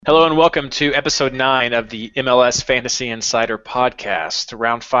Hello and welcome to episode 9 of the MLS Fantasy Insider podcast,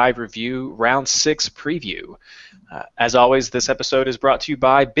 round 5 review, round 6 preview. As always, this episode is brought to you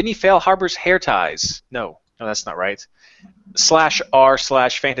by Benny Fail Harbor's Hair Ties. No, that's not right.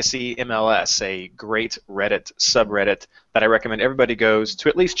 /r/fantasy MLS, a great Reddit subreddit that I recommend everybody goes to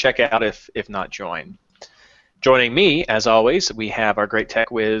at least check out if not join. Joining me, as always, we have our great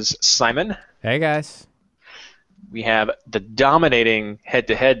tech whiz, Simon. Hey, guys. We have the dominating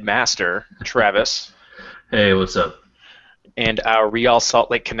head-to-head master, Travis. Hey, what's up? And our Real Salt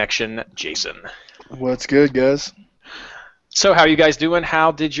Lake connection, Jason. What's good, guys? So how are you guys doing?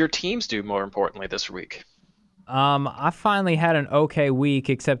 How did your teams do, more importantly, this week? I finally had an okay week,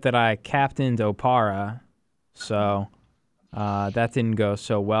 except that I captained Opara, so that didn't go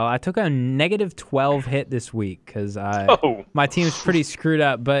so well. I took a -12 hit this week because my team's pretty screwed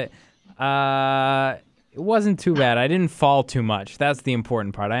up, but it wasn't too bad. I didn't fall too much. That's the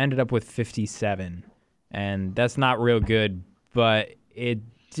important part. I ended up with 57, and that's not real good, but it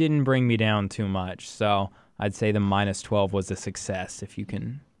didn't bring me down too much. So I'd say the -12 was a success if you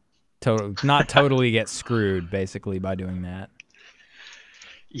can not totally get screwed, basically, by doing that.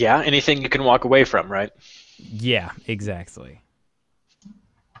 Yeah, anything you can walk away from, right? Yeah, exactly.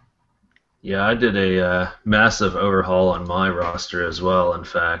 Yeah, I did a massive overhaul on my roster as well. In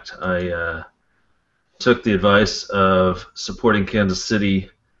fact, I took the advice of supporting Kansas City,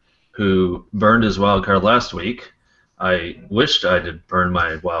 who burned his wild card last week. I wished I did burn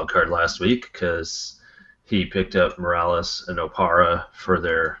my wild card last week because he picked up Morales and Opara for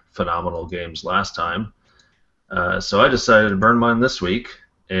their phenomenal games last time. So I decided to burn mine this week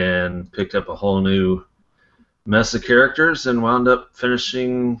and picked up a whole new mess of characters and wound up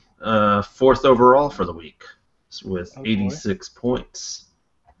finishing 4th overall for the week with 86 points.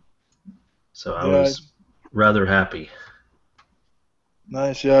 So I was rather happy.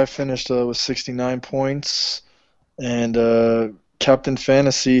 Nice. Yeah, I finished with 69 points. And Captain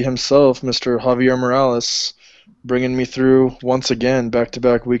Fantasy himself, Mr. Javier Morales, bringing me through once again,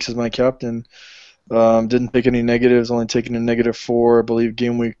 back-to-back weeks as my captain. Didn't take any negatives, only taking a -4, I believe,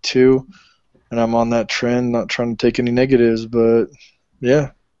 game week 2. And I'm on that trend, not trying to take any negatives. But,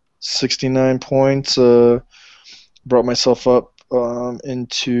 yeah, 69 points. Brought myself up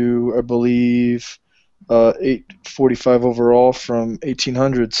into, I believe, 845 overall from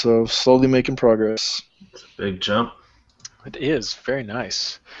 1800, so slowly making progress. It's a big jump. It is very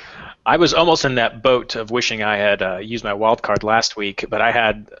nice. I was almost in that boat of wishing I had used my wild card last week, but I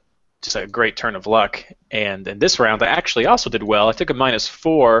had just a great turn of luck. And in this round, I actually also did well. I took a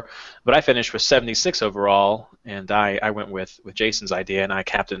 -4, but I finished with 76 overall, and I went with Jason's idea, and I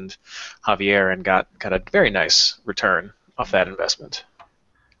captained Javier and got a very nice return off that investment.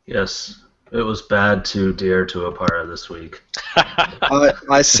 Yes. It was bad to dare to Opara this week.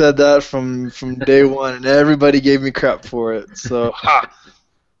 I said that from day one, and everybody gave me crap for it. So,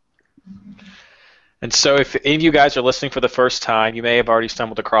 And so if any of you guys are listening for the first time, you may have already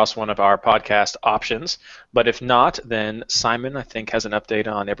stumbled across one of our podcast options. But if not, then Simon, I think, has an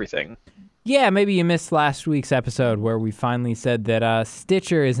update on everything. Yeah, maybe you missed last week's episode where we finally said that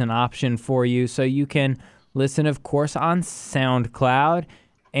Stitcher is an option for you, so you can listen, of course, on SoundCloud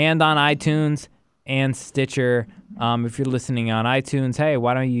and on iTunes and Stitcher. If you're listening on iTunes, hey,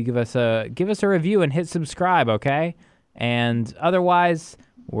 why don't you give us a review and hit subscribe, okay? And otherwise,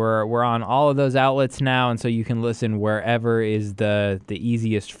 we're on all of those outlets now, and so you can listen wherever is the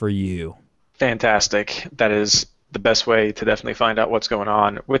easiest for you. Fantastic. That is the best way to definitely find out what's going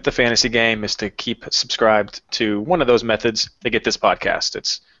on with the fantasy game, is to keep subscribed to one of those methods to get this podcast.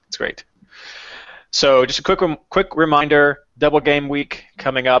 It's great. So just a quick reminder, double game week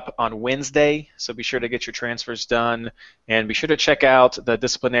coming up on Wednesday, so be sure to get your transfers done, and be sure to check out the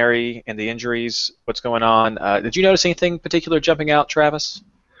disciplinary and the injuries, what's going on. Did you notice anything particular jumping out, Travis?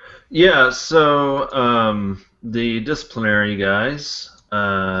 Yeah, so the disciplinary guys,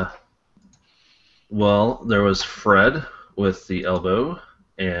 well, there was Fred with the elbow,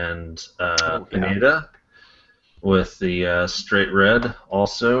 and Pineda with the straight red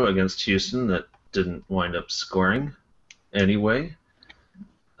also against Houston that didn't wind up scoring anyway.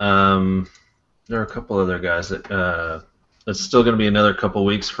 There are a couple other guys that it's still going to be another couple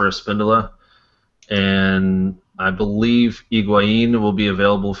weeks for Espindola, and I believe Higuain will be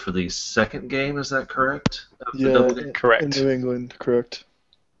available for the second game. Is that correct? Correct. In New England, correct.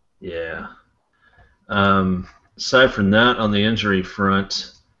 Yeah. Aside from that, on the injury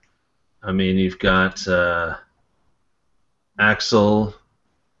front, I mean, you've got Axel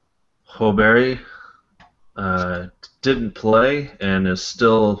Hoberry didn't play and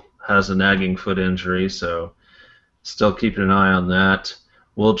still has a nagging foot injury, so still keeping an eye on that.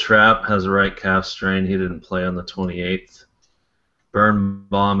 Will Trapp has a right calf strain. He didn't play on the 28th.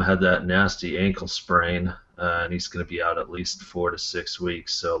 Birnbaum had that nasty ankle sprain, and he's going to be out at least 4 to 6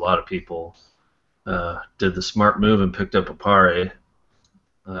 weeks. So a lot of people did the smart move and picked up Opare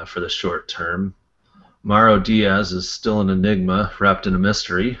for the short term. Mauro Diaz is still an enigma, wrapped in a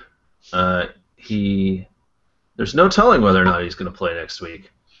mystery. There's no telling whether or not he's going to play next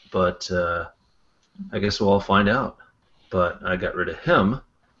week, but I guess we'll all find out. But I got rid of him.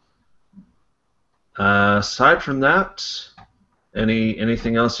 Aside from that,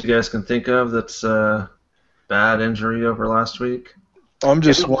 anything else you guys can think of that's bad injury over last week? I'm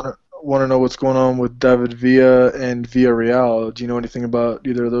just want to know what's going on with David Villa and Villarreal. Do you know anything about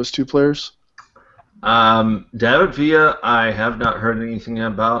either of those two players? David Villa, I have not heard anything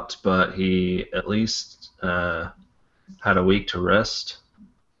about, but he at least had a week to rest.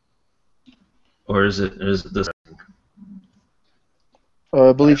 Or is it this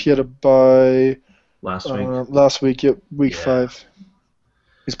I believe he had a bye last week? Last week, yep, week Yeah. 5.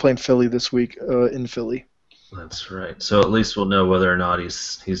 He's playing Philly this week in Philly. That's right. So at least we'll know whether or not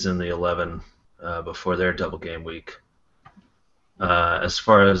he's in the 11 before their double game week. As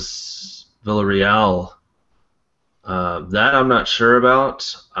far as Villarreal, that I'm not sure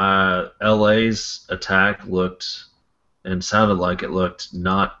about. LA's attack looked and sounded like it looked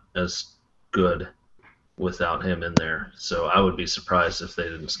not as good without him in there. So I would be surprised if they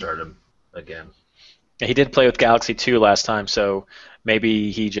didn't start him again. Yeah, he did play with Galaxy 2 last time, so maybe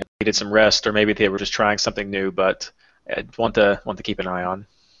he just needed some rest, or maybe they were just trying something new. But I'd want to keep an eye on.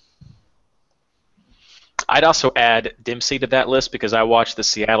 I'd also add Dempsey to that list because I watched the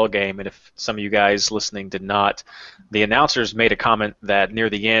Seattle game, and if some of you guys listening did not, the announcers made a comment that near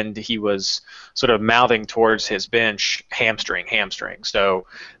the end he was sort of mouthing towards his bench, hamstring. So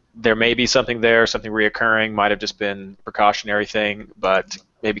there may be something there, something reoccurring, might have just been a precautionary thing, but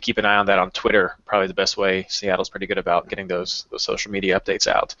maybe keep an eye on that on Twitter. Probably the best way. Seattle's pretty good about getting those social media updates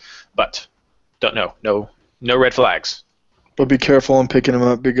out. But don't know. No red flags. But be careful on picking him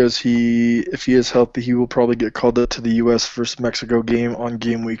up because if he is healthy, he will probably get called up to the U.S. versus Mexico game on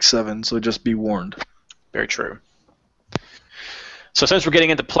game week 7. So just be warned. Very true. So since we're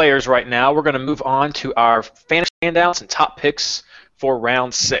getting into players right now, we're going to move on to our fantasy standouts and top picks for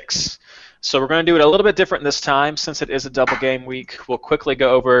round 6. So we're going to do it a little bit different this time since it is a double game week. We'll quickly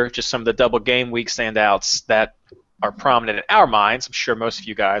go over just some of the double game week standouts that are prominent in our minds. I'm sure most of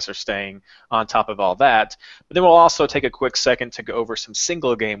you guys are staying on top of all that. But then we'll also take a quick second to go over some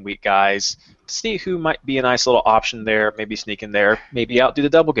single game week guys to see who might be a nice little option there, maybe sneak in there, maybe outdo the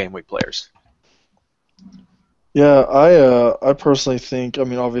double game week players. Yeah, I personally think,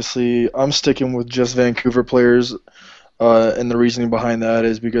 obviously, I'm sticking with just Vancouver players, and the reasoning behind that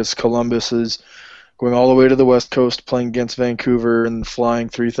is because Columbus is going all the way to the West Coast, playing against Vancouver, and flying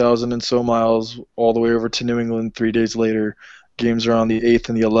 3,000 and so miles all the way over to New England 3 days later. Games are on the 8th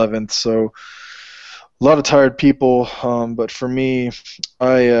and the 11th, so a lot of tired people. But for me,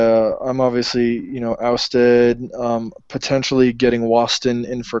 I'm obviously, ousted, potentially getting Waston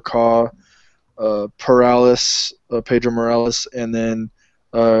in for Kaw, Pedro Morales, and then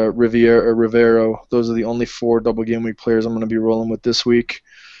Rivero. Those are the only 4 double game week players I'm going to be rolling with this week.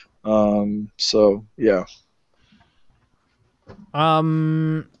 So yeah.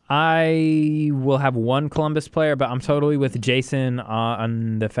 I will have one Columbus player, but I'm totally with Jason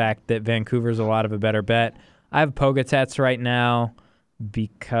on the fact that Vancouver's a lot of a better bet. I have Pogatetz right now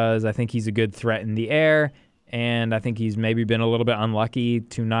because I think he's a good threat in the air, and I think he's maybe been a little bit unlucky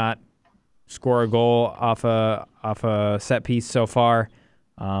to not score a goal off a set piece so far,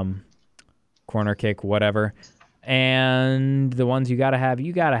 corner kick, whatever. And the ones you gotta have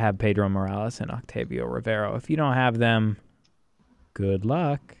Pedro Morales and Octavio Rivero. If you don't have them, good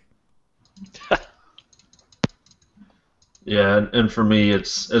luck. Yeah, and for me,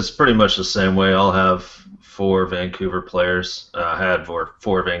 it's pretty much the same way. I'll have 4 Vancouver players. I had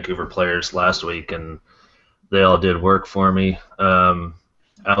four Vancouver players last week, and they all did work for me.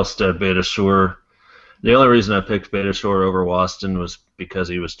 Alstead, Beitashour. The only reason I picked Beitashour over Waston was because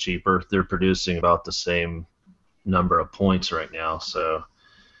he was cheaper. They're producing about the same number of points right now, so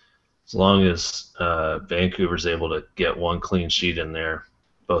as long as Vancouver's able to get 1 clean sheet in there,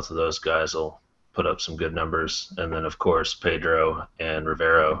 both of those guys will put up some good numbers. And then, of course, Pedro and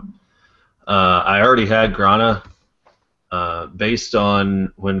Rivero. I already had Grana. Based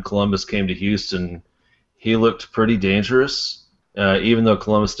on when Columbus came to Houston, he looked pretty dangerous. Even though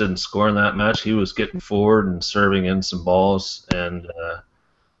Columbus didn't score in that match, he was getting forward and serving in some balls. And,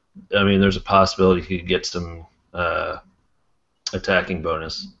 there's a possibility he could get some attacking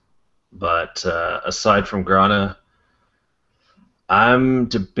bonus. But aside from Grana, I'm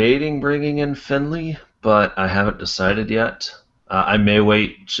debating bringing in Finley, but I haven't decided yet. I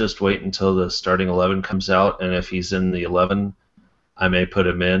may just wait until the starting 11 comes out, and if he's in the 11, I may put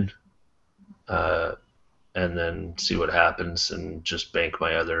him in, and then see what happens and just bank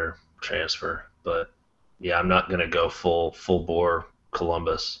my other transfer. But yeah, I'm not gonna go full bore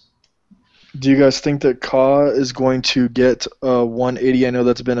Columbus. Do you guys think that Ka is going to get 180? I know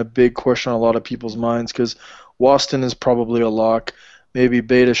that's been a big question on a lot of people's minds because Waston is probably a lock. Maybe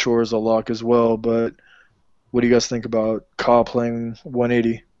Beta Shore is a lock as well. But what do you guys think about Ka playing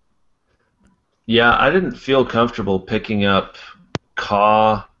 180? Yeah, I didn't feel comfortable picking up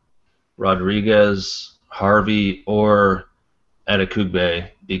Ka, Rodriguez, Harvey, or Adekugbe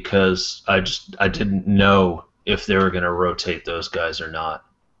because I didn't know if they were going to rotate those guys or not.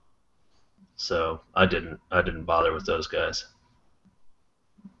 So I didn't bother with those guys.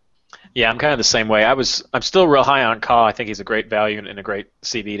 Yeah, I'm kind of the same way. I'm still real high on Ka. I think he's a great value and a great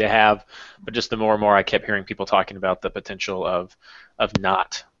CV to have. But just the more and more I kept hearing people talking about the potential of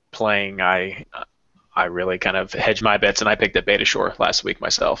not playing, I really kind of hedged my bets and I picked up Beta Shore last week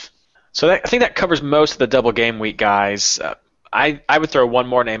myself. So I think that covers most of the double game week guys. I would throw one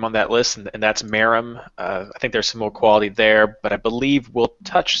more name on that list, and that's Merrim. I think there's some more quality there, but I believe we'll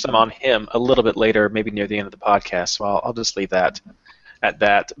touch some on him a little bit later, maybe near the end of the podcast. So I'll just leave that at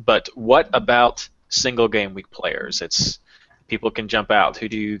that. But what about single game week players? People can jump out. Who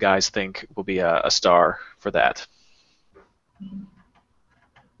do you guys think will be a star for that?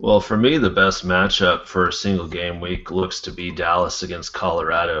 Well, for me, the best matchup for a single game week looks to be Dallas against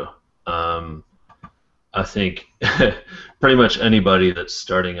Colorado. I think pretty much anybody that's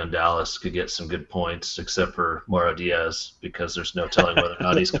starting on Dallas could get some good points, except for Mauro Diaz, because there's no telling whether or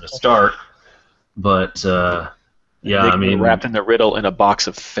not he's going to start. But yeah, I mean, wrapped in the riddle in a box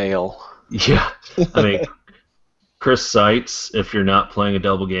of fail. Yeah, I mean, Chris Seitz, if you're not playing a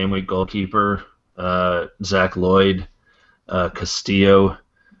double game week goalkeeper, Zach Lloyd, Castillo,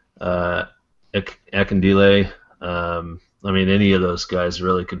 Akindele. I mean, any of those guys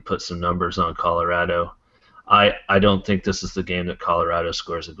really could put some numbers on Colorado. I don't think this is the game that Colorado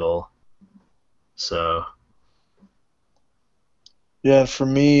scores a goal. So. Yeah, for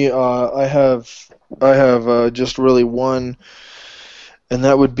me, I have just really one, and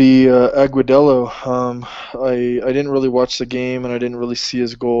that would be Agudelo. I didn't really watch the game, and I didn't really see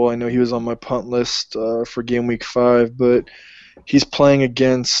his goal. I know he was on my punt list for game week 5, but he's playing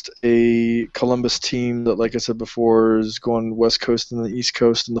against a Columbus team that, like I said before, is going West Coast and the East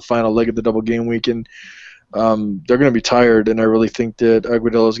Coast in the final leg of the double game week, and they're going to be tired, and I really think that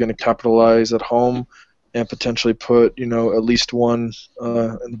Agudelo is going to capitalize at home and potentially put, at least one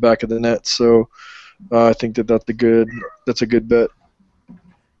in the back of the net. So I think that's a good bet.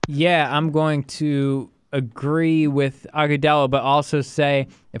 Yeah, I'm going to agree with Agudelo, but also say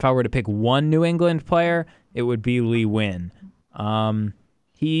if I were to pick one New England player, it would be Lee Win.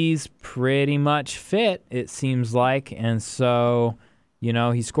 He's pretty much fit, it seems like, and so,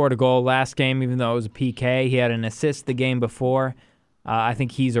 he scored a goal last game, even though it was a PK. He had an assist the game before. I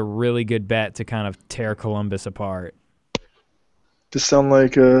think he's a really good bet to kind of tear Columbus apart. This sound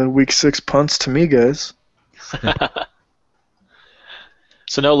like week 6 punts to me, guys.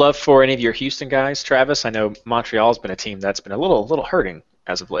 So no love for any of your Houston guys, Travis? I know Montreal's been a team that's been a little hurting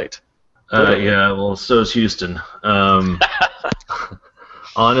as of late. Yeah, well, so is Houston.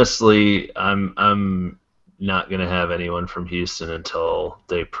 Honestly, I'm not going to have anyone from Houston until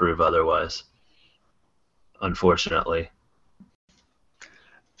they prove otherwise, unfortunately.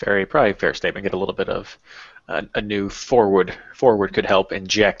 Probably fair statement. Get a little bit of a new forward could help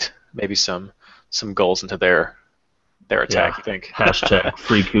inject maybe some goals into their attack. You think? Hashtag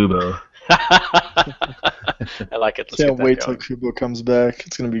free Kubo. I like it. Can't wait till Kubo comes back.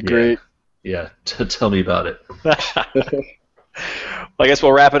 It's going to be great. Yeah, tell me about it. Well, I guess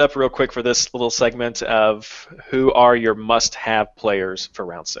we'll wrap it up real quick for this little segment of who are your must-have players for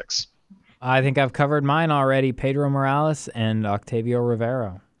round 6. I think I've covered mine already, Pedro Morales and Octavio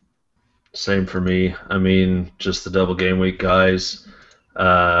Rivero. Same for me. I mean, just the double game week guys.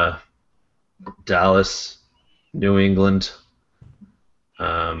 Dallas, New England.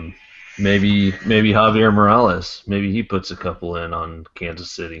 Maybe Javier Morales. Maybe he puts a couple in on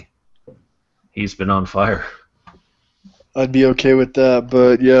Kansas City. He's been on fire. I'd be okay with that,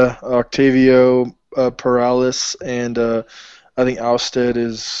 but yeah, Octavio, Perales, and I think Ousted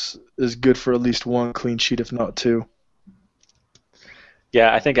is good for at least one clean sheet, if not 2.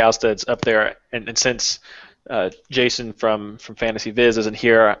 Yeah, I think Ousted's up there, and since Jason from Fantasy Viz isn't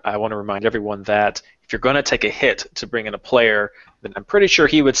here. I want to remind everyone that if you're going to take a hit to bring in a player, then I'm pretty sure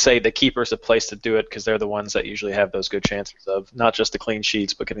he would say the keeper's a place to do it because they're the ones that usually have those good chances of not just the clean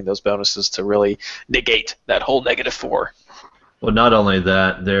sheets, but getting those bonuses to really negate that whole -4. Well, not only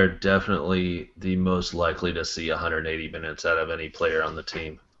that, they're definitely the most likely to see 180 minutes out of any player on the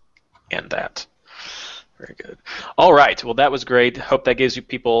team. And that. Very good. All right. Well, that was great. Hope that gives you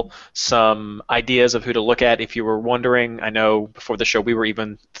people some ideas of who to look at. If you were wondering, I know before the show we were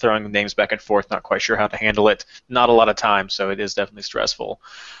even throwing names back and forth, not quite sure how to handle it. Not a lot of time, so it is definitely stressful.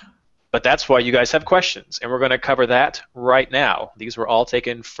 But that's why you guys have questions, and we're going to cover that right now. These were all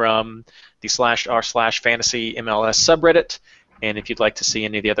taken from the /r/fantasy MLS subreddit. And if you'd like to see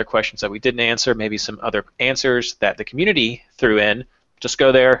any of the other questions that we didn't answer, maybe some other answers that the community threw in, just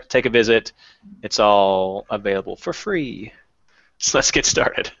go there, take a visit. It's all available for free. So let's get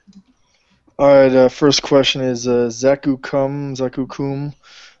started. All right, first question is Zaku Kum.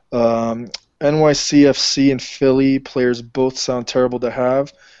 NYCFC and Philly players both sound terrible to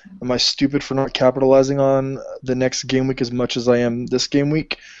have. Am I stupid for not capitalizing on the next game week as much as I am this game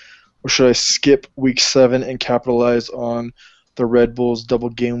week? Or should I skip week 7 and capitalize on the Red Bulls double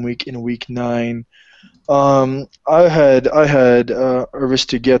game week in week 9? I had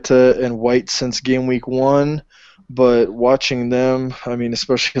Aristigueta and White since game week 1, but watching them, I mean,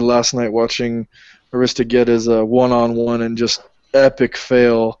 especially last night watching Aristigueta's one-on-one and just epic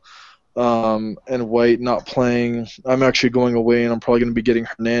fail, and White not playing. I'm actually going away, and I'm probably going to be getting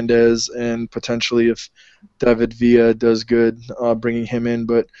Hernandez and potentially, if David Villa does good, bringing him in.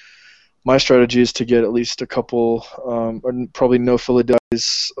 But my strategy is to get at least a couple, or probably no Philly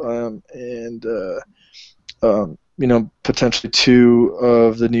guys, and potentially 2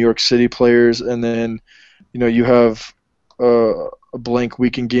 of the New York City players, and then, you have a blank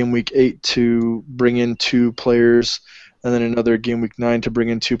week in game week 8 to bring in 2 players, and then another game week 9 to bring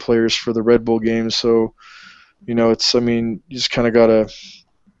in 2 players for the Red Bull games. So, you just kind of gotta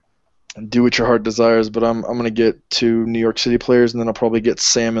do what your heart desires. But I'm gonna get 2 New York City players, and then I'll probably get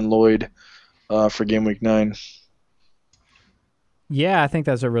Sam and Lloyd for game week 9. Yeah, I think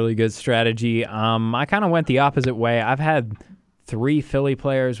that's a really good strategy. I kind of went the opposite way. I've had 3 Philly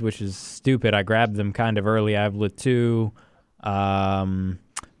players, which is stupid. I grabbed them kind of early. I have Latu,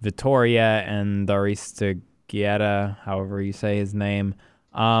 Vittoria, and Aristigueta, however you say his name.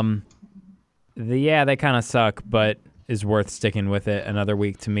 They kind of suck, but is worth sticking with it another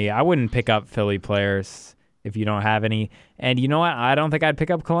week to me. I wouldn't pick up Philly players if you don't have any. And you know what? I don't think I'd pick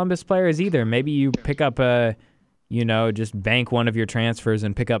up Columbus players either. Maybe you pick up just bank one of your transfers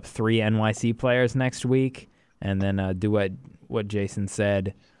and pick up 3 NYC players next week, and then do what Jason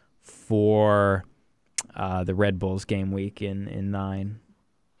said for the Red Bulls game week in 9.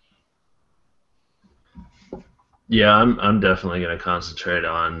 Yeah, I'm definitely going to concentrate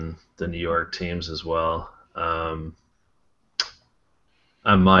on the New York teams as well.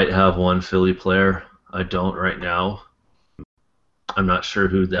 I might have 1 Philly player. I don't right now. I'm not sure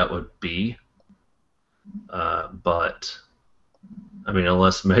who that would be. But, I mean,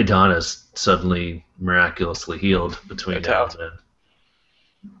 unless Maidana's suddenly miraculously healed between now and then.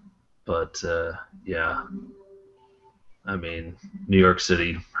 But, yeah. I mean, New York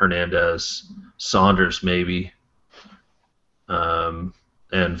City, Hernandez, Saunders maybe, and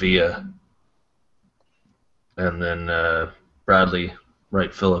Villa. And then Bradley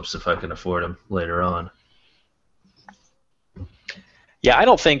Wright Phillips if I can afford him later on. Yeah, I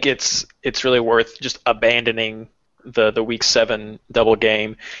don't think it's really worth just abandoning the week 7 double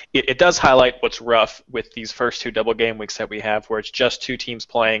game. It does highlight what's rough with these first 2 double game weeks that we have, where it's just 2 teams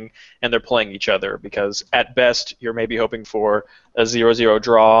playing and they're playing each other, because at best you're maybe hoping for a 0-0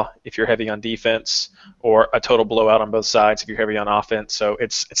 draw if you're heavy on defense, or a total blowout on both sides if you're heavy on offense. So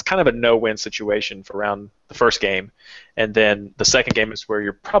it's kind of a no-win situation for around the first game, and then the second game is where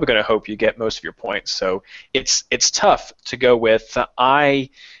you're probably going to hope you get most of your points. So it's tough to go with. I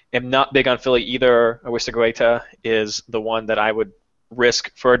am not big on Philly either. Aristigueta is the one that I would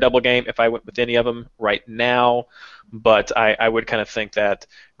risk for a double game if I went with any of them right now. But I would kind of think that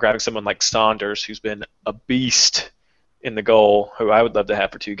grabbing someone like Saunders, who's been a beast in the goal, who I would love to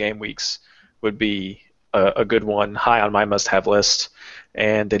have for 2 game weeks, would be a good one, high on my must-have list.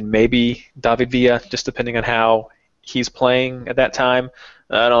 And then maybe David Villa, just depending on how he's playing at that time.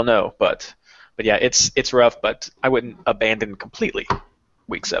 I don't know, but yeah, it's rough, but I wouldn't abandon completely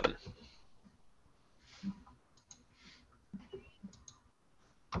week 7.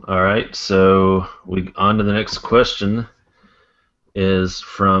 All right, so we on to the next question is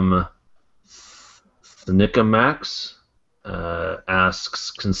from Thnika Max.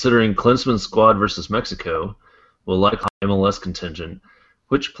 asks, considering Klinsmann's squad versus Mexico will likely MLS contingent,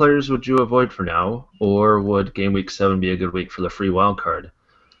 which players would you avoid for now, or would Game Week 7 be a good week for the free wild card?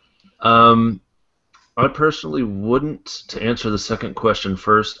 I personally wouldn't. To answer the second question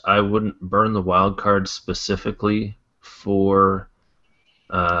first, I wouldn't burn the wild card specifically for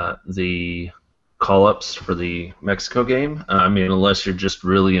the call-ups for the Mexico game. I mean, unless you're just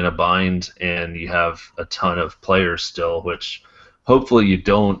really in a bind and you have a ton of players still, which hopefully you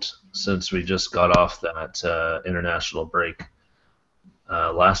don't, since we just got off that international break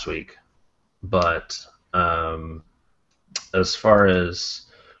last week. But as far as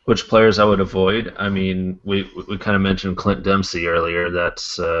which players I would avoid, I mean, we kind of mentioned Clint Dempsey earlier.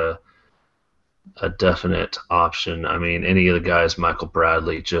 That's a definite option. I mean, any of the guys, Michael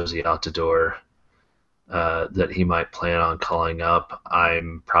Bradley, Josie Altidore, that he might plan on calling up,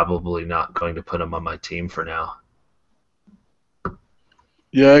 I'm probably not going to put him on my team for now.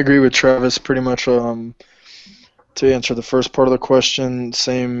 Yeah, I agree with Travis pretty much. To answer the first part of the question,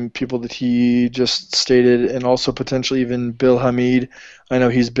 same people that he just stated, and also potentially even Bill Hamid. I know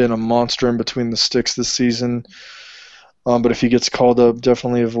he's been a monster in between the sticks this season, but if he gets called up,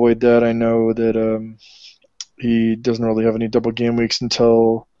 definitely avoid that. I know that he doesn't really have any double game weeks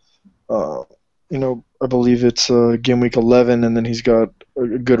until, I believe it's game week 11, and then he's got a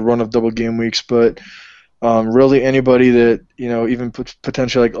good run of double game weeks, but really anybody that, even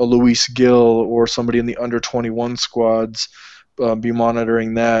potentially like a Luis Gill or somebody in the under 21 squads, be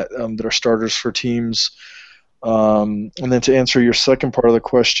monitoring that are starters for teams. And then to answer your second part of the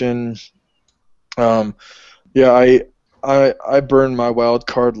question, I burned my wild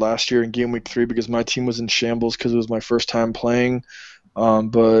card last year in game week 3 because my team was in shambles because it was my first time playing.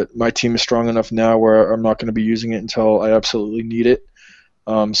 But my team is strong enough now where I'm not going to be using it until I absolutely need it.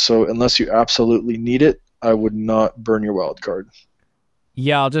 So unless you absolutely need it, I would not burn your wild card.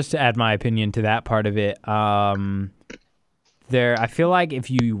 Yeah, I'll just add my opinion to that part of it. I feel like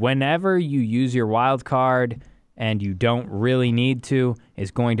whenever you use your wild card and you don't really need to,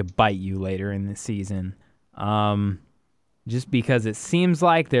 it's going to bite you later in the season. Just because it seems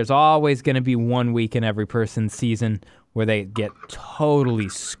like there's always going to be 1 week in every person's season where they get totally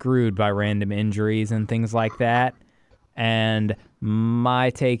screwed by random injuries and things like that. And my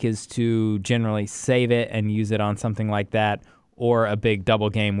take is to generally save it and use it on something like that or a big double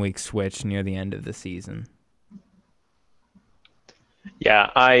game week switch near the end of the season.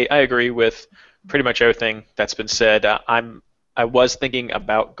 Yeah, I agree with pretty much everything that's been said. I was thinking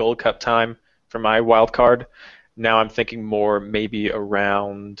about Gold Cup time for my wild card. Now I'm thinking more maybe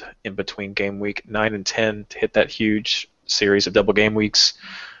around in between game week 9 and 10 to hit that huge series of double game weeks.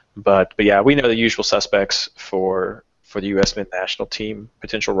 But yeah, we know the usual suspects for the U.S. men's national team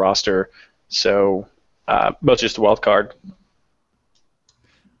potential roster. So both just a wild card.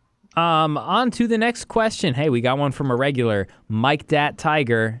 On to the next question. Hey, we got one from a regular. Mike Dat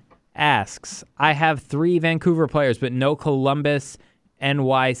Tiger asks, I have 3 Vancouver players, but no Columbus,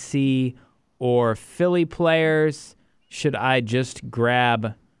 NYC, or Philly players. Should I just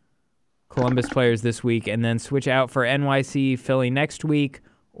grab Columbus players this week and then switch out for NYC, Philly next week?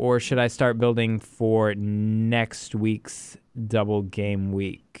 Or should I start building for next week's double game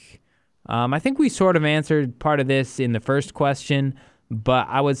week? I think we sort of answered part of this in the first question, but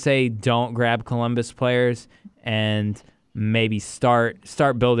I would say don't grab Columbus players and maybe start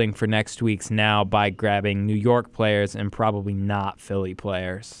building for next week's now by grabbing New York players and probably not Philly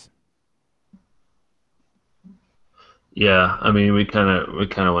players. Yeah, I mean we kind of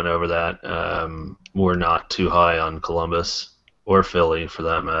went over that. We're not too high on Columbus or Philly for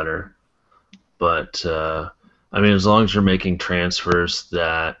that matter, but I mean as long as you're making transfers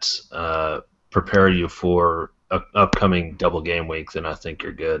that prepare you for an upcoming double game week, then I think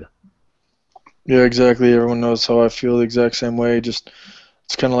you're good. Yeah, exactly. Everyone knows how I feel the exact same way. Just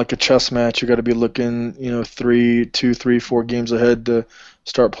it's kind of like a chess match. You got to be looking, 2, 3, 4 games ahead to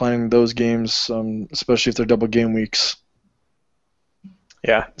start planning those games, especially if they're double game weeks.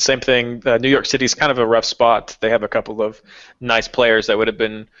 Yeah, same thing. New York City's kind of a rough spot. They have a couple of nice players that would have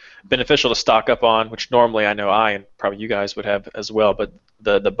been beneficial to stock up on, which normally I know I and probably you guys would have as well. But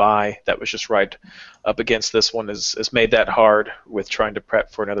the buy that was just right up against this one has made that hard with trying to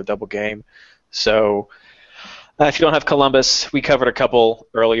prep for another double game. So if you don't have Columbus, we covered a couple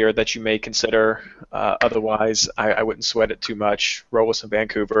earlier that you may consider. Otherwise, I wouldn't sweat it too much. Roll with some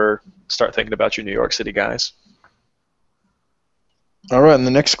Vancouver. Start thinking about your New York City guys. All right, and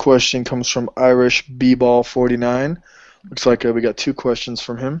the next question comes from Irish B-Ball 49. Looks like we got 2 questions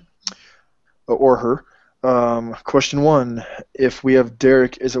from him or her. Question 1: if we have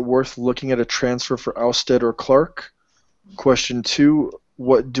Derek, is it worth looking at a transfer for Ousted or Clark? Question 2,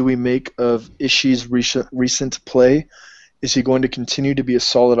 what do we make of Ishii's recent play? Is he going to continue to be a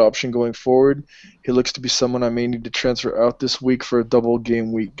solid option going forward? He looks to be someone I may need to transfer out this week for a double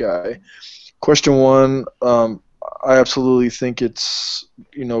game week guy. Question 1, I absolutely think it's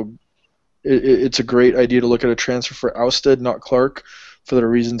it's a great idea to look at a transfer for Ousted, not Clark, for the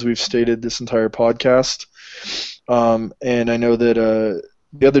reasons we've stated this entire podcast. And I know that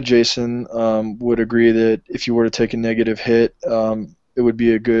the other Jason would agree that if you were to take a negative hit, it would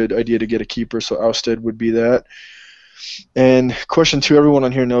be a good idea to get a keeper, so Ousted would be that. And question 2, everyone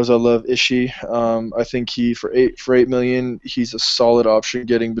on here knows I love Ishii. I think for $8 million, he's a solid option,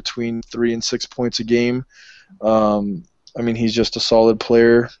 getting between 3 and 6 points a game. He's just a solid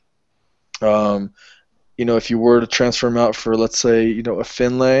player. If you were to transfer him out for, let's say, a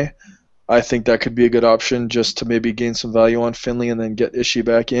Finlay, I think that could be a good option just to maybe gain some value on Finlay and then get Ishii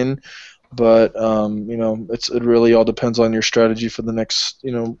back in. But it really all depends on your strategy for the next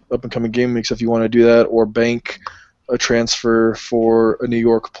up and coming game weeks if you want to do that, or bank a transfer for a New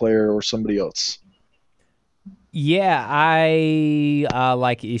York player or somebody else. Yeah, I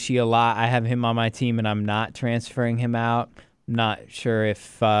like Ishii a lot. I have him on my team, and I'm not transferring him out. Not sure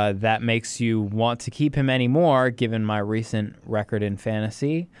if that makes you want to keep him anymore, given my recent record in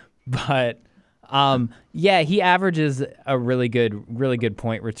fantasy. But he averages a really good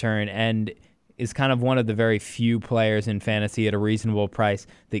point return, and is kind of one of the very few players in fantasy at a reasonable price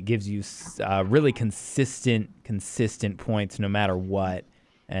that gives you really consistent points no matter what.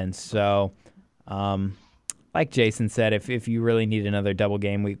 And so, like Jason said, if you really need another double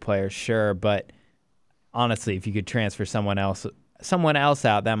game week player, sure. But honestly, if you could transfer someone else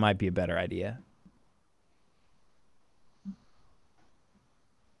out, that might be a better idea.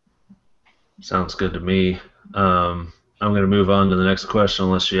 Sounds good to me. I'm going to move on to the next question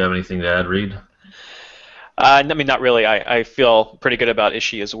unless you have anything to add, Reed. Not really. I feel pretty good about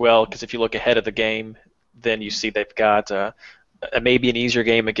Ishii as well, because if you look ahead of the game, then you see they've got maybe an easier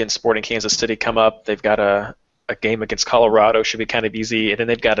game against Sporting Kansas City come up. They've got a game against Colorado, should be kind of easy, and then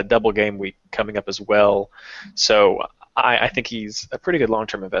they've got a double game week coming up as well. So I think he's a pretty good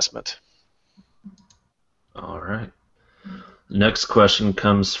long-term investment. All right. Next question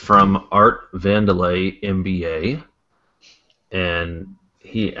comes from Art Vandelay, MBA, and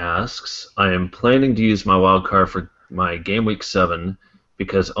he asks, I am planning to use my wild card for my game week 7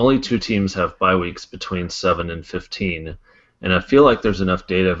 because only 2 teams have bye weeks between 7 and 15, and I feel like there's enough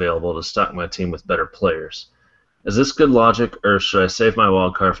data available to stock my team with better players. Is this good logic, or should I save my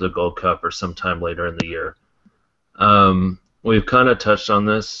wild card for the Gold Cup or sometime later in the year? We've kind of touched on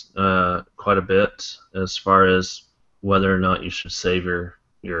this quite a bit as far as whether or not you should save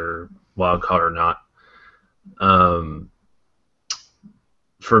your wild card or not.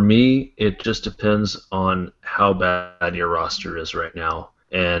 For me, it just depends on how bad your roster is right now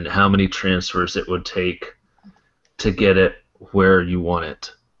and how many transfers it would take to get it where you want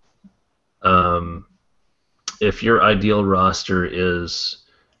it. If your ideal roster is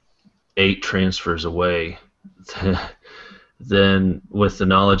 8 transfers away, then with the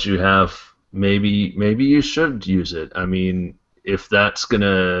knowledge you have, maybe you should use it. I mean, if that's going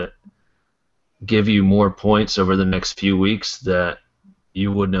to give you more points over the next few weeks that you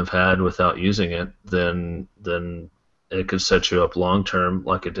wouldn't have had without using it, then it could set you up long term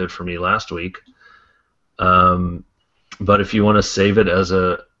like it did for me last week. But if you want to save it as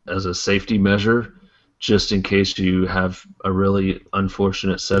a safety measure, just in case you have a really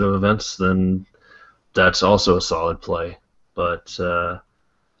unfortunate set of events, then that's also a solid play. But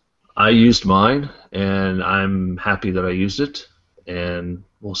I used mine, and I'm happy that I used it, and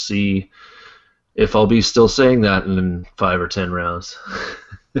we'll see if I'll be still saying that in 5 or 10 rounds.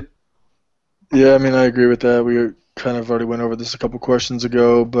 Yeah, I agree with that. We kind of already went over this a couple questions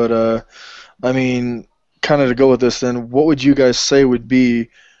ago, but kind of to go with this then, what would you guys say would be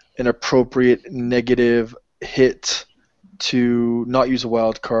an appropriate negative hit to not use a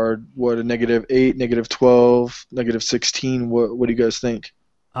wild card? What, a -8, -12, -16? What do you guys think?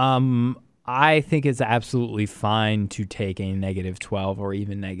 I think it's absolutely fine to take a -12 or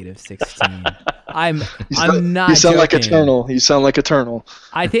even -16. I'm not. You sound joking. like Eternal. You sound like Eternal.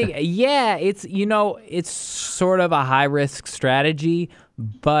 I think it's sort of a high risk strategy,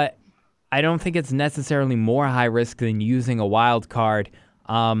 but I don't think it's necessarily more high risk than using a wild card.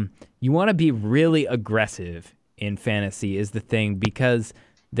 You want to be really aggressive in fantasy is the thing, because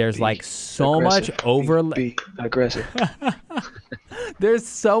there's so much overlap. Be aggressive. There's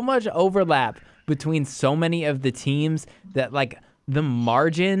so much overlap between so many of the teams that the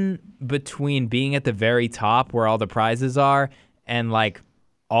margin between being at the very top where all the prizes are and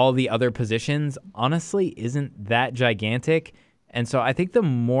all the other positions honestly isn't that gigantic. And so I think the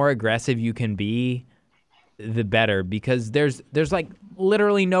more aggressive you can be, the better, because there's like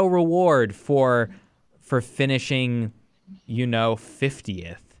literally no reward for finishing,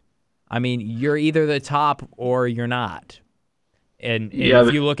 50th. I mean, you're either the top or you're not. And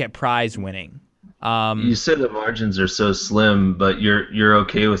if you look at prize winning. You said the margins are so slim, but you're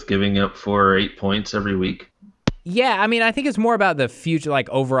okay with giving up 4 or 8 points every week? Yeah, I mean, I think it's more about the future, like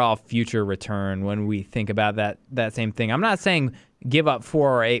overall future return when we think about that same thing. I'm not saying give up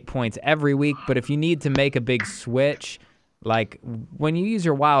 4 or 8 points every week, but if you need to make a big switch, like when you use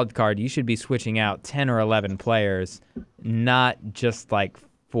your wild card, you should be switching out 10 or 11 players, not just like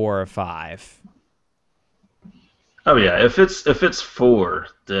 4 or 5. Oh yeah, if it's 4,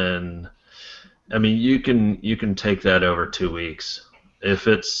 then I mean you can take that over 2 weeks. If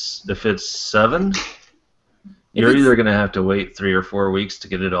it's 7, you're either going to have to wait 3 or 4 weeks to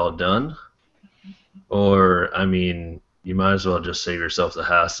get it all done, or, I mean, you might as well just save yourself the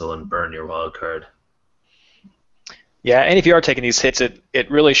hassle and burn your wild card. Yeah, and if you are taking these hits, it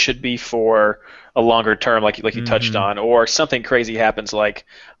really should be for a longer term, like you touched on, or something crazy happens, like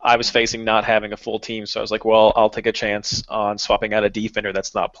I was facing not having a full team, so I was like, well, I'll take a chance on swapping out a defender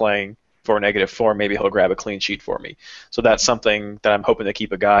that's not playing for a -4. Maybe he'll grab a clean sheet for me. So that's something that I'm hoping to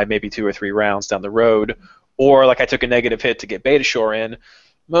keep a guy maybe 2 or 3 rounds down the road. Or like I took a negative hit to get Beitashour in,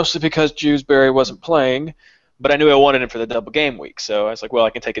 mostly because Jewsbury wasn't playing, but I knew I wanted him for the double game week. So I was like, well,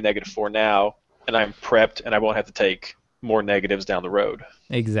 I can take a -4 now, and I'm prepped, and I won't have to take more negatives down the road.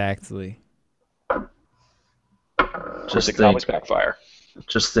 Exactly. It can always backfire.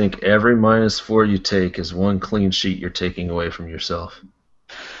 Just think every -4 you take is 1 clean sheet you're taking away from yourself.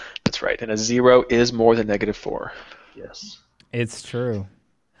 That's right, and a 0 is more than -4. Yes. It's true.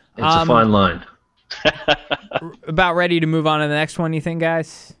 It's a fine line. About ready to move on to the next one, you think,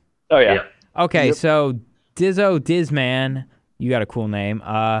 guys? Oh, yeah. Okay, so Dizzo Dizman, you got a cool name,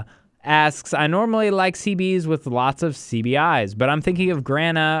 asks, I normally like CBs with lots of CBIs, but I'm thinking of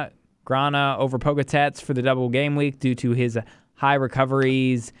Grana over Pogatetz for the double game week due to his high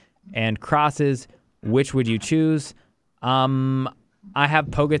recoveries and crosses. Which would you choose? I have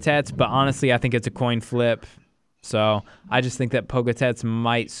Pogatetz, but honestly, I think it's a coin flip. So I just think that Pogatetz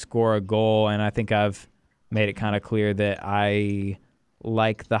might score a goal, and I think I've made it kind of clear that I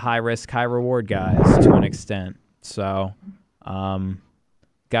like the high-risk, high-reward guys to an extent. So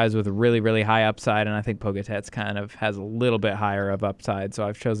guys with really, really high upside, and I think Pogatetz kind of has a little bit higher of upside, so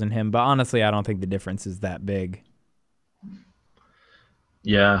I've chosen him. But honestly, I don't think the difference is that big.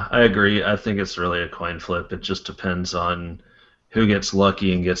 Yeah, I agree. I think it's really a coin flip. It just depends on who gets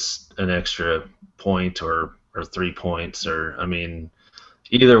lucky and gets an extra point or 3 points, or I mean,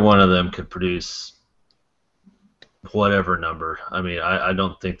 either one of them could produce whatever number. I mean, I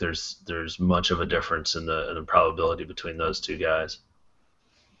don't think there's much of a difference in the probability between those two guys.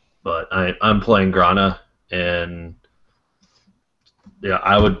 But I'm playing Grana, and yeah,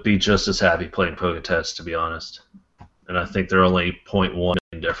 I would be just as happy playing Pogatetz, to be honest. And I think they're only 0.1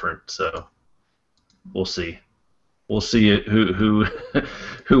 different, so we'll see. We'll see who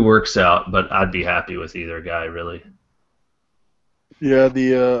who works out, but I'd be happy with either guy, really. Yeah,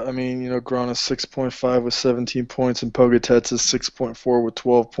 I mean, Grana's 6.5 with 17 points, and Pogatetz is 6.4 with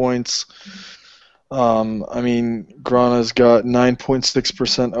 12 points. I mean, Grana's got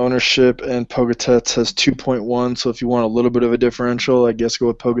 9.6% ownership, and Pogatetz has 2.1. So if you want a little bit of a differential, I guess go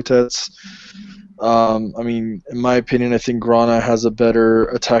with Pogatetz. I mean, in my opinion, I think Grana has a better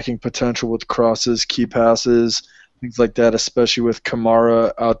attacking potential with crosses, key passes, things like that, especially with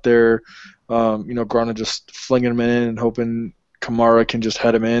Kamara out there. Grana just flinging him in and hoping Kamara can just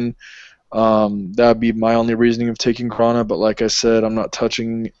head him in. That would be my only reasoning of taking Grana, but like I said, I'm not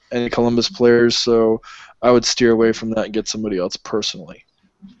touching any Columbus players, so I would steer away from that and get somebody else personally.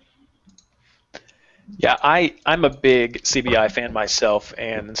 Yeah, I'm a big CBI fan myself,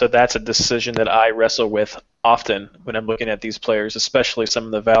 and so that's a decision that I wrestle with often when I'm looking at these players, especially some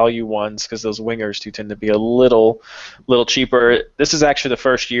of the value ones, because those wingers do tend to be a little cheaper. This is actually the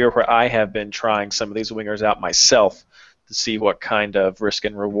first year where I have been trying some of these wingers out myself to see what kind of risk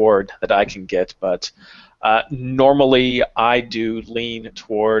and reward that I can get, but normally I do lean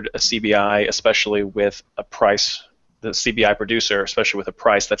toward a CBI, especially with a price, the CBI producer, especially with a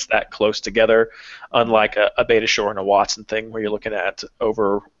price that's that close together, unlike a Beitashour and a Watson thing where you're looking at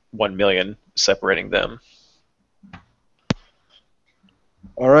over 1 million separating them.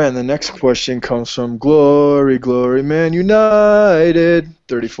 All right, and the next question comes from Glory Man United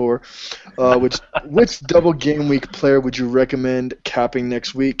 34. Which double game week player would you recommend capping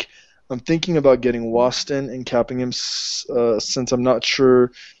next week? I'm thinking about getting Waston and capping him since I'm not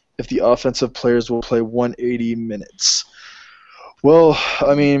sure if the offensive players will play 180 minutes. Well,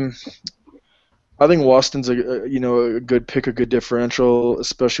 I mean, I think Waston's a good pick, a good differential,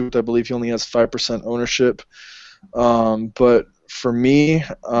 especially with I believe he only has 5% ownership. But for me,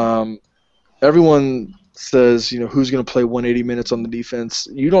 everyone says, who's going to play 180 minutes on the defense.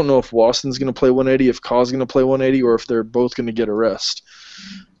 You don't know if Waston's going to play 180, if Kaw's going to play 180, or if they're both going to get a rest.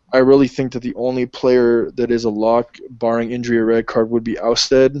 I really think that the only player that is a lock, barring injury or red card, would be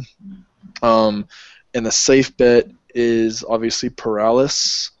Ousted. And the safe bet is obviously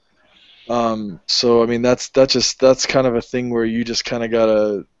Perales. So I mean that's kind of a thing where you just kind of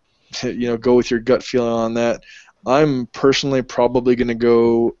gotta go with your gut feeling on that. I'm personally probably going to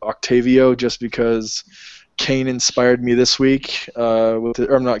go Octavio just because Kane inspired me this week.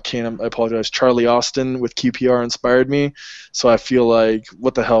 Not Kane, I apologize. Charlie Austin with QPR inspired me. So I feel like,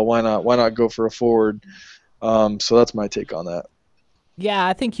 what the hell, why not? Why not go for a forward? So that's my take on that. Yeah,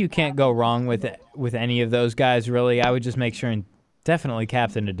 I think you can't go wrong with any of those guys, really. I would just make sure and definitely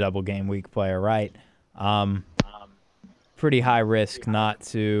captain a double game week player, right? Pretty high risk not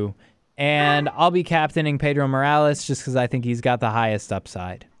to. And I'll be captaining Pedro Morales just because I think he's got the highest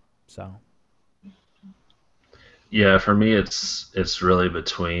upside. So. Yeah, for me, it's really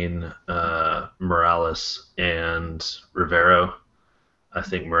between Morales and Rivero. I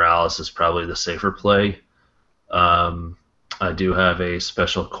think Morales is probably the safer play. I do have a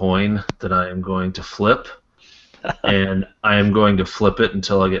special coin that I am going to flip, and I am going to flip it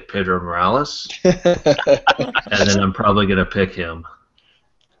until I get Pedro Morales, and then I'm probably going to pick him.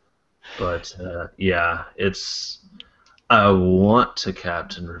 But, yeah, I want to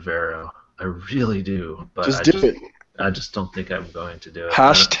captain Rivero. I really do. But I just don't think I'm going to do it.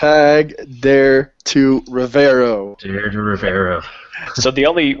 # Dare to Rivero. Dare to Rivero. So the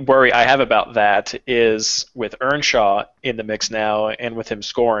only worry I have about that is with Earnshaw in the mix now, and with him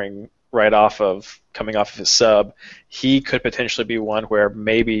scoring coming off of his sub, he could potentially be one where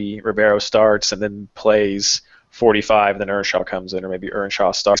maybe Rivero starts and then plays 45, and then Earnshaw comes in, or maybe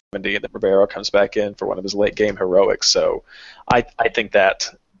Earnshaw starts 70, and then Rivero comes back in for one of his late game heroics. So I think that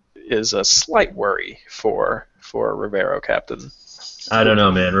is a slight worry for Rivero captain. I don't know,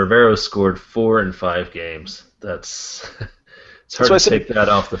 man. Rivero scored 4 in 5 games. It's hard to take that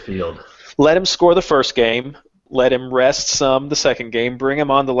off the field. Let him score the first game. Let him rest some the second game. Bring him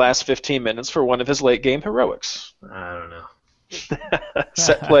on the last 15 minutes for one of his late game heroics. I don't know.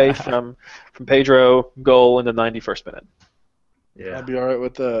 Set play from Pedro, goal in the 91st minute. Yeah, I'd be all right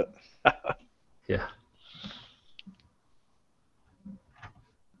with that. Yeah.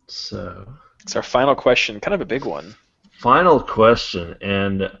 So it's our final question, kind of a big one. Final question,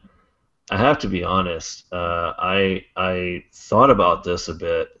 and I have to be honest. I thought about this a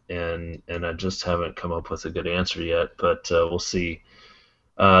bit, and I just haven't come up with a good answer yet. But we'll see.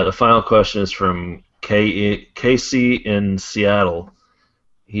 The final question is from Casey in Seattle.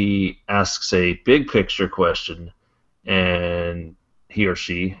 He asks a big picture question, and he or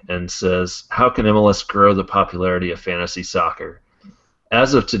she, and says, "How can MLS grow the popularity of fantasy soccer?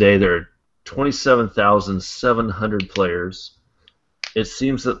 As of today, there are 27,700 players. It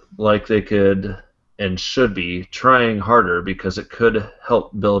seems like they could and should be trying harder because it could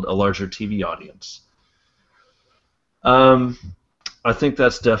help build a larger TV audience." I think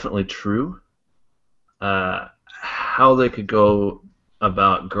that's definitely true. How they could go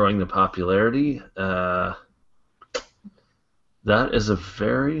about growing the popularity, that is a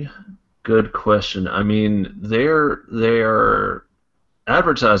very good question. I mean, they're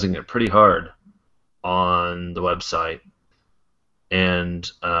advertising it pretty hard on the website, and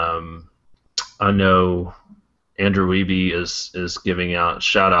I know Andrew Wiebe is giving out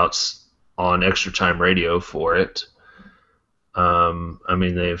shout-outs on Extra Time Radio for it. I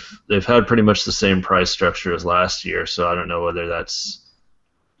mean, they've had pretty much the same price structure as last year, so I don't know whether that's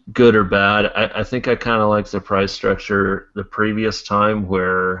good or bad. I think I kind of like the price structure the previous time,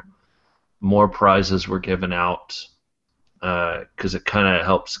 where more prizes were given out, because it kind of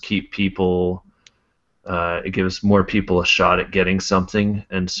helps keep people. It gives more people a shot at getting something,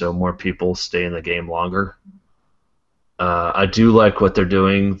 and so more people stay in the game longer. I do like what they're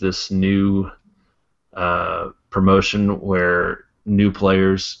doing, this new promotion where new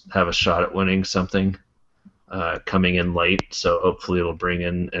players have a shot at winning something coming in late, so hopefully it'll bring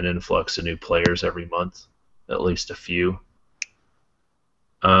in an influx of new players every month, at least a few.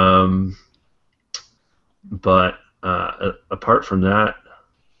 But apart from that,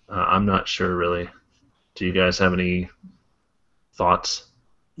 I'm not sure really. Do you guys have any thoughts?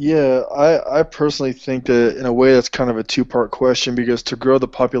 Yeah, I personally think that in a way that's kind of a two-part question, because to grow the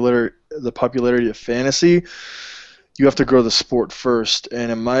the popularity of fantasy, you have to grow the sport first.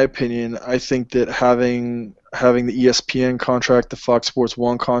 And in my opinion, I think that having the ESPN contract, the Fox Sports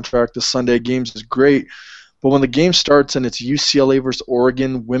 1 contract, the Sunday games is great. But when the game starts and it's UCLA versus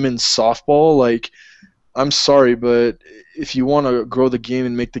Oregon women's softball, like, I'm sorry, but if you want to grow the game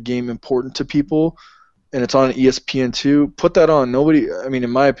and make the game important to people, and it's on ESPN2, put that on. Nobody, I mean, in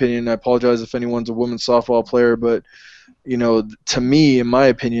my opinion, I apologize if anyone's a women's softball player, but, to me, in my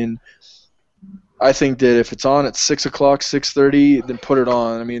opinion, I think that if it's on at 6 o'clock, 6:30, then put it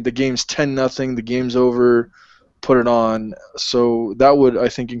on. I mean, the game's 10-0, the game's over, put it on. So that would, I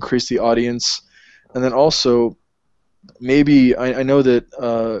think, increase the audience. And then also, maybe, I know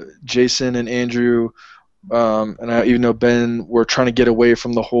that Jason and Andrew, and I even know Ben, were trying to get away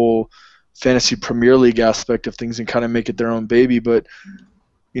from the whole Fantasy Premier League aspect of things and kind of make it their own baby. But,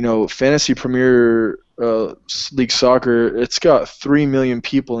 Fantasy Premier League soccer, it's got 3 million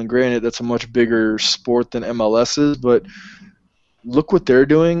people, and granted, that's a much bigger sport than MLS is, but look what they're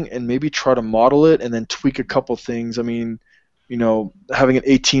doing and maybe try to model it and then tweak a couple things. I mean, having an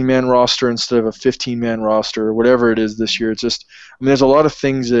 18-man roster instead of a 15-man roster or whatever it is this year. It's just, there's a lot of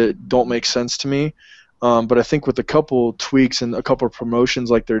things that don't make sense to me. But I think with a couple tweaks and a couple of promotions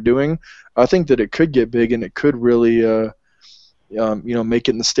like they're doing, I think that it could get big and it could really, make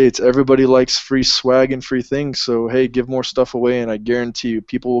it in the States. Everybody likes free swag and free things, so hey, give more stuff away, and I guarantee you,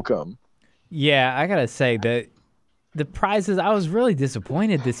 people will come. Yeah, I gotta say that the prizes, I was really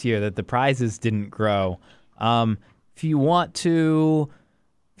disappointed this year that the prizes didn't grow. If you want to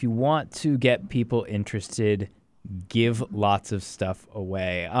get people interested, give lots of stuff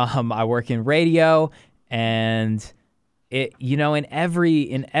away. I work in radio, and it, in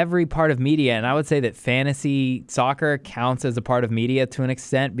every part of media, and I would say that fantasy soccer counts as a part of media to an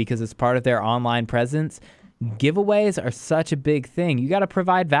extent because it's part of their online presence. Giveaways are such a big thing. You got to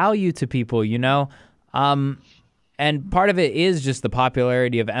provide value to people, and part of it is just the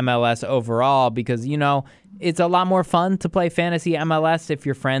popularity of MLS overall because, it's a lot more fun to play fantasy MLS if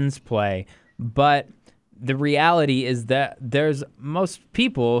your friends play. But the reality is that there's most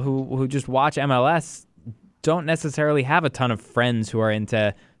people who just watch MLS don't necessarily have a ton of friends who are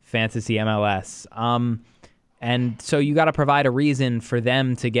into fantasy MLS. And so you got to provide a reason for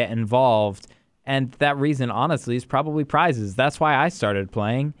them to get involved. And that reason, honestly, is probably prizes. That's why I started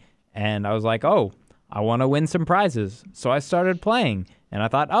playing. And I was like, oh, I want to win some prizes. So I started playing. And I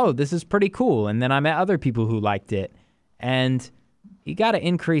thought, oh, this is pretty cool. And then I met other people who liked it. And you got to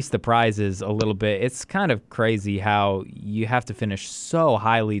increase the prizes a little bit. It's kind of crazy how you have to finish so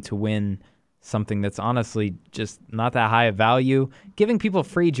highly to win something that's honestly just not that high of value. Giving people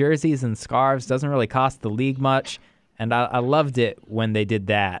free jerseys and scarves doesn't really cost the league much. And I loved it when they did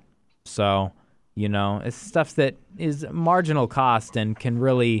that. So, it's stuff that is marginal cost and can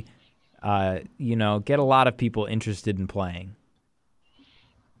really, get a lot of people interested in playing.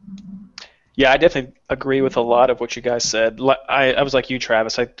 Yeah, I definitely agree with a lot of what you guys said. I was like you,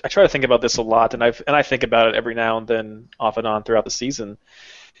 Travis. I try to think about this a lot, and I think about it every now and then, off and on throughout the season.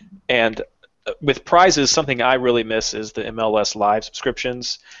 And with prizes, something I really miss is the MLS Live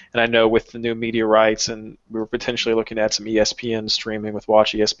subscriptions. And I know with the new media rights, and we were potentially looking at some ESPN streaming with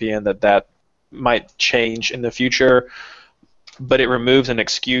Watch ESPN, that might change in the future. But it removes an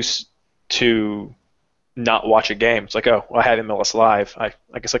excuse to not watch a game. It's like, oh, well, I have MLS Live. I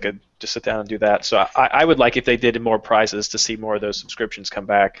guess I could just sit down and do that. So I would like if they did more prizes to see more of those subscriptions come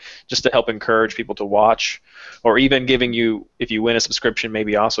back, just to help encourage people to watch, or even giving you, if you win a subscription,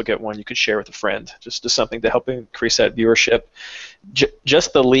 maybe also get one you could share with a friend, just something to help increase that viewership.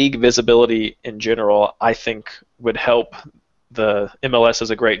 Just the league visibility in general, I think, would help. The MLS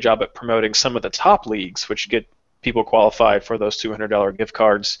does a great job at promoting some of the top leagues, which get people qualified for those $200 gift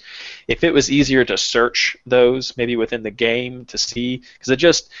cards. If it was easier to search those, maybe within the game to see, because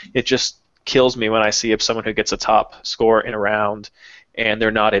it just kills me when I see if someone who gets a top score in a round and they're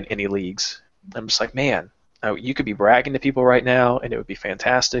not in any leagues. I'm just like, man, you could be bragging to people right now, and it would be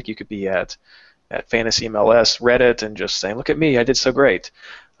fantastic. You could be at Fantasy MLS Reddit and just saying, look at me, I did so great.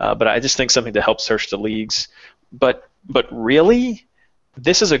 But I just think something to help search the leagues. But really,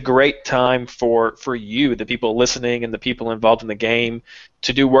 this is a great time for you, the people listening and the people involved in the game,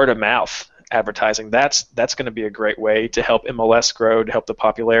 to do word of mouth advertising. That's going to be a great way to help MLS grow, to help the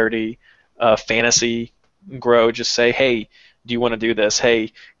popularity of fantasy grow. Just say, hey, do you want to do this?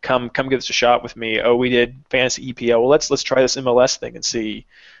 Hey, come give this a shot with me. Oh, we did fantasy EPL. Well, let's try this MLS thing and see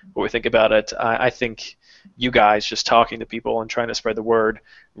what we think about it. I think you guys just talking to people and trying to spread the word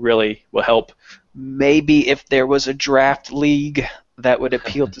really will help. Maybe if there was a draft league that would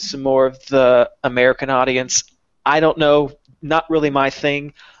appeal to some more of the American audience. I don't know. Not really my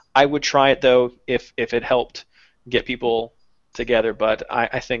thing. I would try it though if it helped get people together. But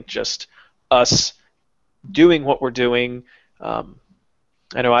I think just us doing what we're doing.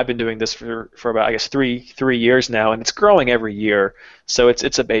 I know I've been doing this for about, I guess, three years now, and it's growing every year. So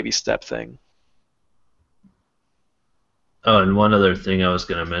it's a baby step thing. Oh, and one other thing I was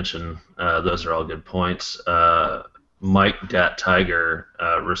going to mention, those are all good points. Mike Dat Tiger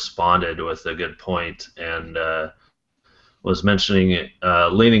responded with a good point and was mentioning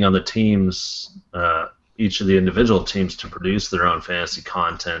leaning on the teams, each of the individual teams to produce their own fantasy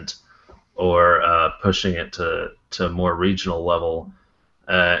content or pushing it to more regional level.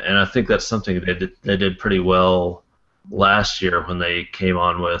 And I think that's something they did pretty well last year when they came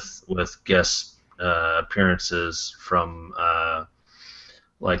on with guest appearances from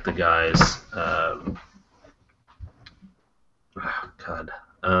like the guys.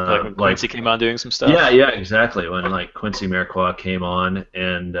 Like when Quincy came on doing some stuff. Yeah, exactly. When like Quincy Marquardt came on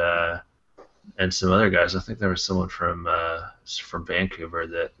and some other guys. I think there was someone from Vancouver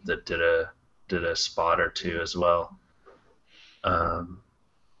that did a spot or two as well.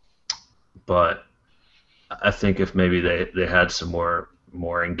 But I think if maybe they had some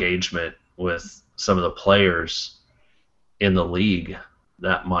more engagement with some of the players in the league,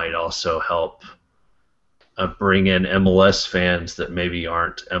 that might also help bring in MLS fans that maybe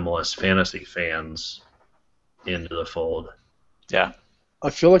aren't MLS fantasy fans into the fold. Yeah. I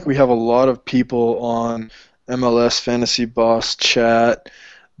feel like we have a lot of people on MLS Fantasy Boss chat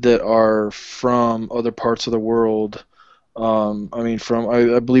that are from other parts of the world.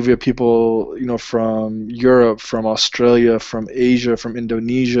 I believe we have people, from Europe, from Australia, from Asia, from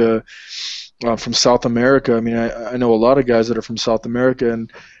Indonesia, from South America. I mean, I know a lot of guys that are from South America,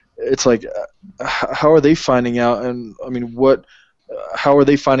 and it's like, how are they finding out? And I mean, how are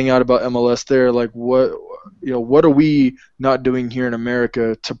they finding out about MLS there? Like, what are we not doing here in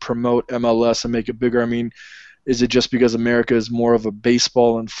America to promote MLS and make it bigger? I mean, is it just because America is more of a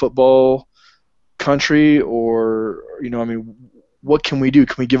baseball and football country, or what can we do?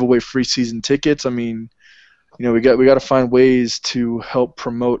 Can we give away free season tickets? I mean, we got to find ways to help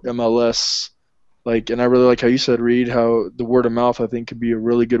promote MLS. And I really like how you said, Reed, how the word of mouth, I think, could be a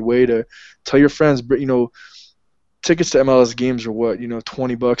really good way to tell your friends. But tickets to MLS games are what, $20,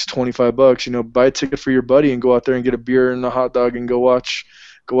 $25. Buy a ticket for your buddy and go out there and get a beer and a hot dog and go watch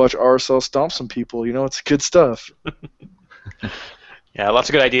RSL stomp some people. It's good stuff. Yeah, lots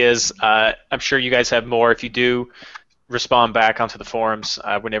of good ideas. I'm sure you guys have more. If you do, respond back onto the forums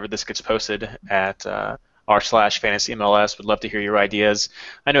whenever this gets posted at r/fantasy MLS. Would love to hear your ideas.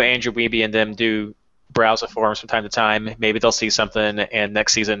 I know Andrew Wiebe and them do browse the forums from time to time. Maybe they'll see something, and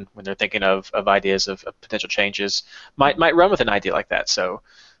next season, when they're thinking of ideas of potential changes, might run with an idea like that. So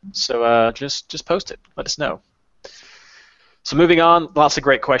just post it. Let us know. So moving on, lots of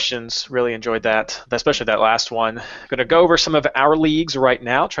great questions. Really enjoyed that, especially that last one. Going to go over some of our leagues right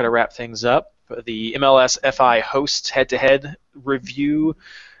now, try to wrap things up. The MLS FI hosts head-to-head review.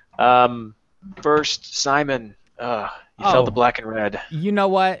 First, Simon, you felt the black and red. You know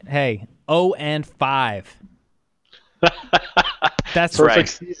what? Hey, 0-5. That's perfect right.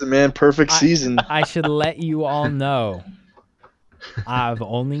 Season, man. Perfect season. I should let you all know I've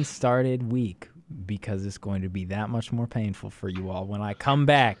only started weak because it's going to be that much more painful for you all when I come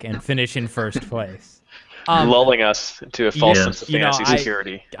back and finish in first place. Lulling us into a false sense of fantasy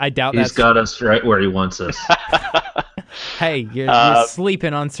security. I doubt He's got us right where he wants us. Hey, you're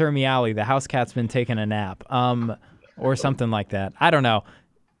sleeping on Surmy Alley. The house cat's been taking a nap, or something like that. I don't know.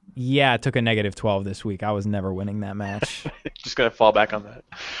 Yeah, it took a -12 this week. I was never winning that match. Just going to fall back on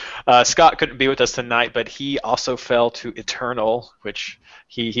that. Scott couldn't be with us tonight, but he also fell to Eternal, which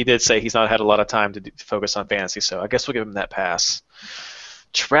he did say he's not had a lot of time to focus on fantasy, so I guess we'll give him that pass.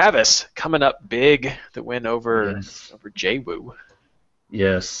 Travis coming up big, the win over Jwoo.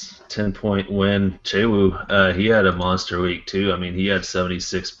 Yes, 10-point win. Jwoo, he had a monster week too. I mean, he had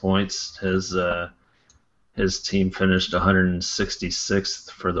 76 points. His team finished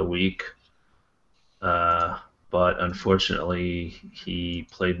 166th for the week. But unfortunately, he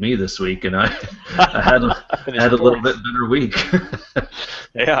played me this week, and I had a little bit better week.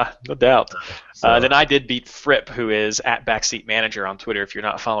 Yeah, no doubt. Then I did beat Fripp, who is at Backseat Manager on Twitter. If you're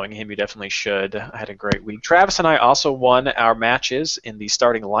not following him, you definitely should. I had a great week. Travis and I also won our matches in the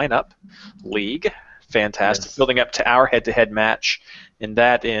starting lineup league. Fantastic. Yes. Building up to our head-to-head match in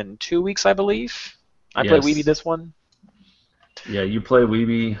 2 weeks, I believe. I play Wiebe this one. Yeah, you play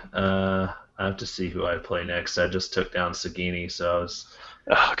Wiebe. I have to see who I play next. I just took down Sagini, so I was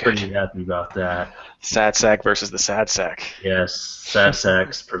pretty happy about that. Sad Sack versus the Sad Sack. Yes, Sad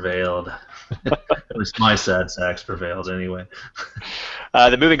Sacks prevailed. It least my sad sacks prevailed anyway.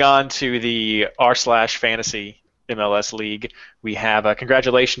 Then moving on to the r/fantasy MLS league, we have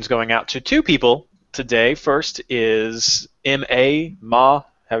congratulations going out to 2 people today. First is M.A. Ma,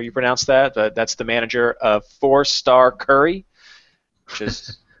 how you pronounce that, but that's the manager of 4-Star Curry, which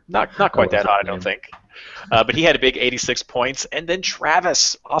is not quite that hot, I don't think. But he had a big 86 points, and then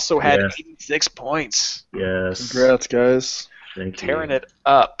Travis also had 86 points. Yes. Congrats, guys. Thank you. Tearing it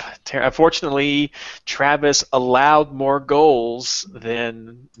up. Unfortunately, Travis allowed more goals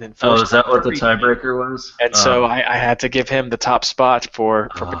than Oh, is that what the tiebreaker was? And so I had to give him the top spot for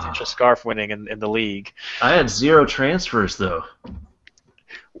potential scarf winning in the league. I had 0 transfers, though.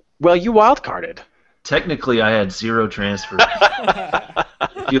 Well, you wildcarded. Technically, I had 0 transfers.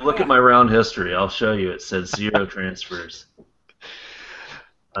 If you look at my round history, I'll show you. It says 0 transfers.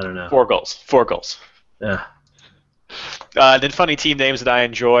 I don't know. 4 goals. 4 goals. Yeah. Then funny team names that I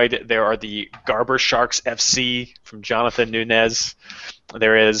enjoyed. There are the Garber Sharks FC from Jonathan Nunez.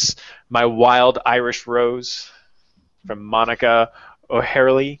 There is My Wild Irish Rose from Monica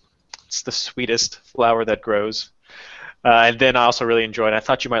O'Harley. It's the sweetest flower that grows. And then I also really enjoyed, I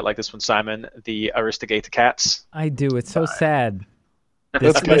thought you might like this one, Simon, the Aristogate Cats. I do. It's so sad.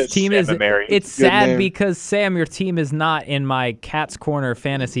 That's This good. team is. Sam and Mary. It's Good sad name. because Sam, your team is not in my Cat's Corner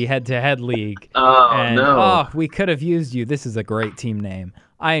Fantasy Head-to-Head League. Oh, And, no. we could have used you. This is a great team name.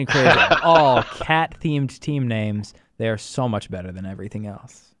 I encourage all cat-themed team names. They are so much better than everything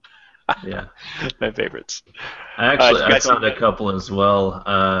else. Yeah. My favorites. I you guys- found a couple as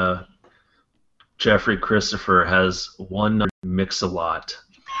well. Jeffrey Christopher has 1 Mix-a-Lot.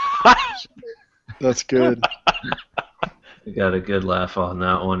 That's good. I got a good laugh on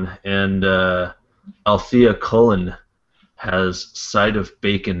that one. And Althea Cullen has Side of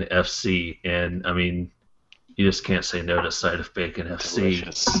Bacon FC. And, I mean, you just can't say no to Side of Bacon FC.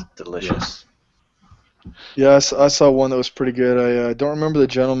 Delicious. Yeah, I saw one that was pretty good. I don't remember the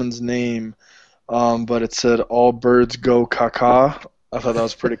gentleman's name, but it said "All birds go caca." I thought that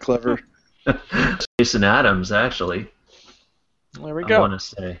was pretty clever. Jason Adams, actually. There we I go. want to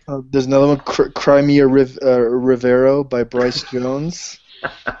say. There's another one, Crimea Rivero by Bryce Jones.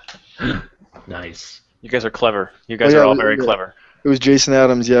 Nice. You guys are clever. You guys Oh, yeah, are all very yeah. clever. It was Jason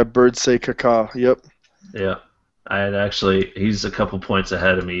Adams. Yeah, birds say caca. Yep. Yeah. He's a couple points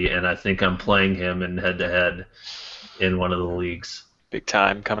ahead of me, and I think I'm playing him in head-to-head in one of the leagues. Big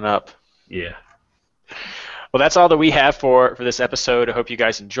time coming up. Yeah. Well, that's all that we have for this episode. I hope you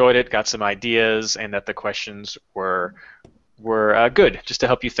guys enjoyed it, got some ideas, and that the questions were good, just to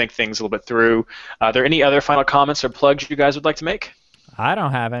help you think things a little bit through. Are there any other final comments or plugs you guys would like to make? I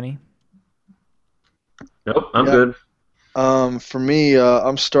don't have any. Nope, I'm Yeah. good. For me,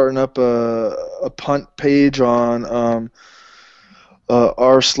 I'm starting up a punt page on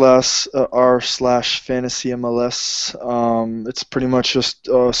r/fantasy MLS. It's pretty much just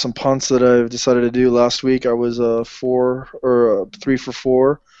some punts that I've decided to do. Last week I was 3 for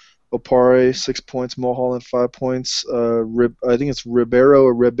 4. Opare 6 points, Mulholland 5 points. I think it's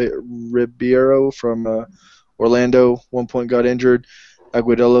Ribeiro from Orlando 1 point got injured.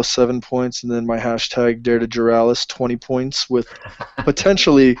 Aguadillo 7 points, and then my hashtag Dare to Juralis 20 points with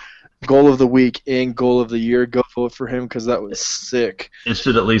potentially goal of the week and goal of the year. Go vote for him because that was sick. It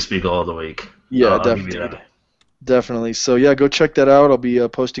should at least be goal of the week. Yeah, I'll give you definitely. that. Definitely. So yeah, go check that out. I'll be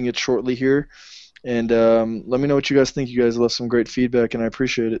posting it shortly here, and let me know what you guys think. You guys left some great feedback, and I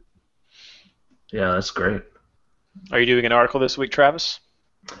appreciate it. Yeah, that's great. Are you doing an article this week, Travis?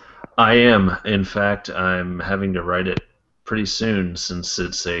 I am. In fact, I'm having to write it pretty soon since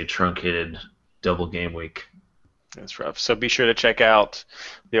it's a truncated double game week. That's rough. So be sure to check out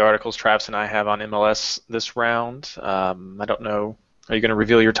the articles Travis and I have on MLS this round. I don't know. Are you going to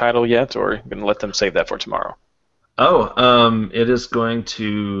reveal your title yet, or are you going to let them save that for tomorrow? It is going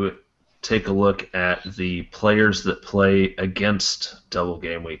to take a look at the players that play against double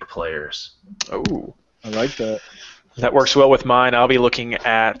game week players. Oh, I like that. that works well with mine. I'll be looking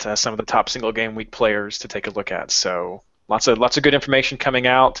at some of the top single game week players to take a look at. So lots of good information coming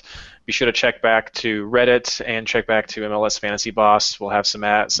out. Be sure to check back to Reddit and check back to MLS Fantasy Boss. We'll have some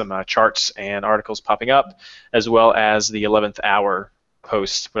charts and articles popping up, as well as the 11th hour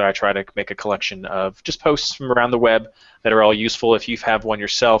posts where I try to make a collection of just posts from around the web that are all useful. If you have one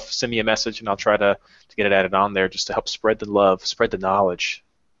yourself, send me a message and I'll try to get it added on there just to help spread the love, spread the knowledge,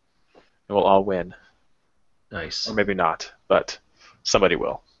 and we'll all win. Nice. Or maybe not, but somebody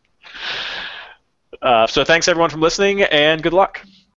will. So thanks everyone for listening, and good luck.